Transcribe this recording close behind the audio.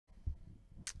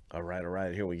All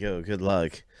right, here we go. Good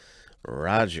luck.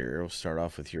 Roger, we'll start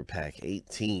off with your pack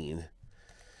 18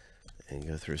 and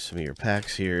go through some of your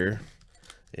packs here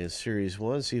in Series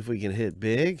 1. See if we can hit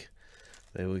big.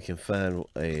 Maybe we can find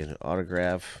an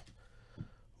autograph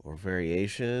or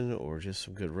variation or just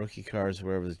some good rookie cards,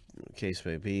 wherever the case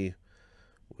may be.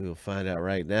 We will find out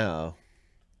right now.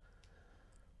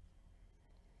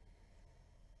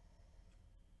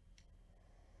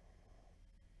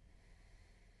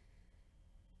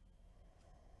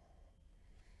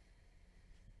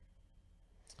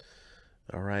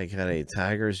 All right, got a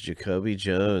Tigers Jacoby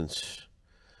Jones.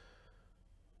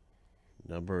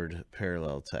 Numbered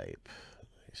parallel type.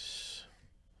 Nice.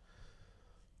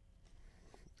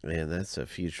 And that's a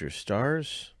Future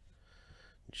Stars.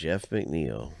 Jeff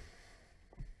McNeil.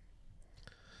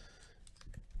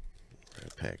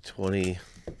 Pack 20.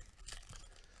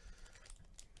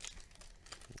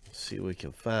 Let's see what we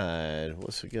can find.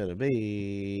 What's it going to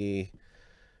be?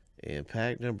 And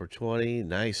pack number 20.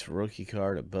 Nice rookie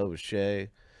card of Bo Bichette.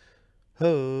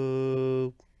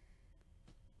 Ho!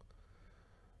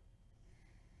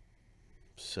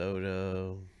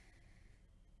 Soto.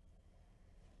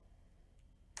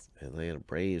 Atlanta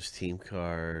Braves team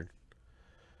card.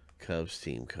 Cubs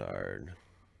team card.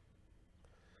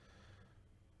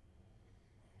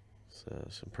 So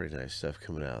some pretty nice stuff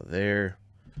coming out there.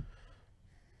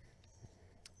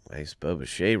 Nice Bo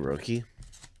Bichette rookie.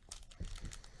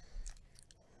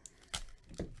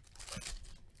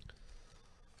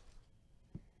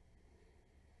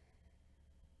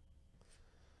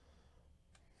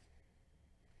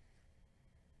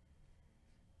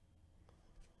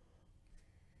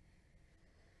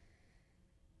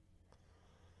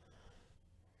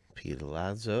 Pete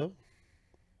Alonso,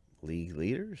 league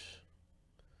leaders.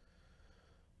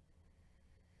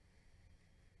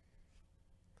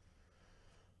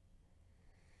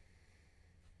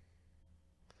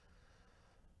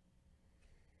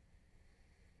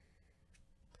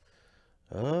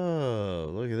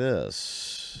 Oh, look at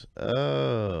this.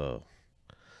 Oh,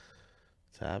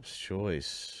 Top's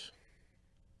Choice.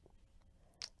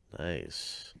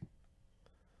 Nice.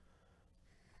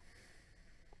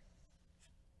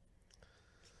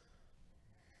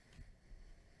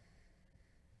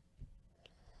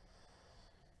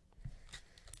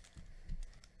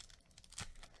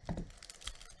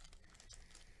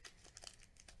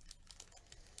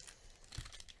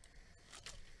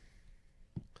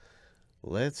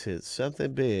 Let's hit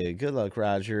something big. Good luck,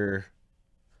 Roger.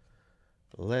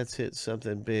 Let's hit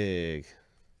something big.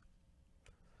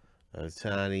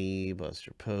 Ohtani,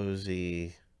 Buster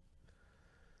Posey.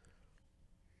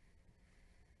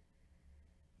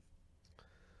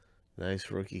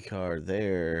 Nice rookie card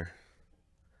there.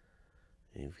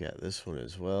 You've got this one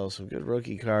as well. Some good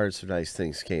rookie cards. Some nice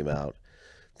things came out.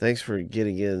 Thanks for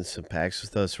getting in some packs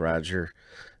with us, Roger.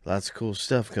 Lots of cool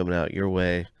stuff coming out your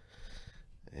way.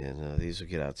 And these will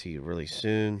get out to you really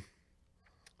soon.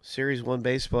 Series 1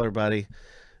 baseball, everybody.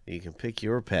 You can pick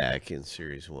your pack in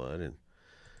Series 1 and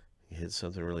hit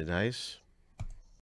something really nice.